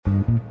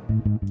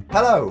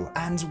Hello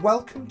and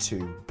welcome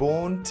to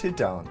Born to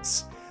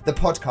Dance, the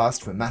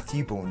podcast for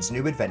Matthew Bourne's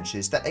New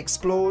Adventures that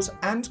explores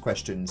and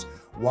questions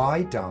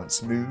why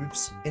dance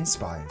moves,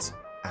 inspires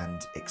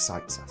and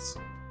excites us.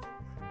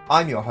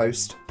 I'm your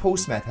host, Paul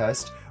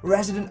Smethurst,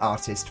 resident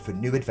artist for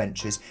New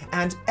Adventures,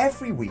 and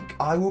every week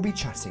I will be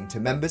chatting to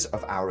members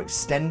of our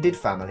extended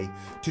family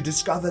to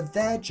discover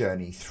their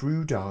journey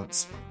through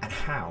dance and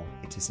how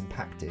it has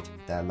impacted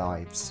their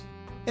lives.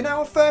 In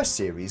our first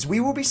series, we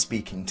will be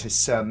speaking to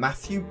Sir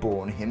Matthew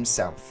Bourne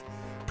himself,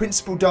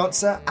 principal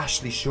dancer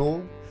Ashley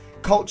Shaw,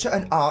 culture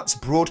and arts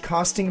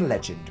broadcasting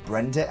legend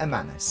Brenda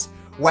Emmanuel,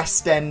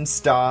 West End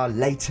star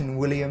Leighton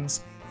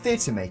Williams,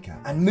 theatre maker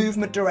and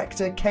movement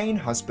director Kane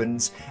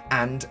Husbands,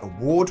 and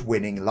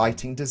award-winning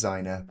lighting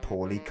designer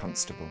Paulie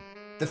Constable.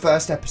 The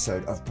first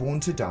episode of Born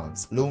to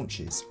Dance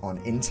launches on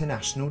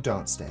International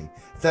Dance Day,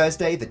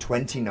 Thursday the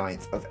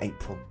 29th of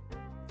April.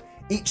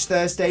 Each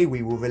Thursday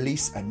we will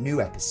release a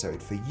new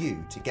episode for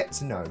you to get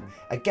to know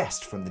a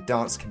guest from the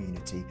dance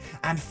community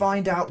and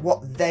find out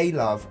what they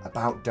love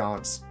about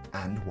dance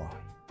and why.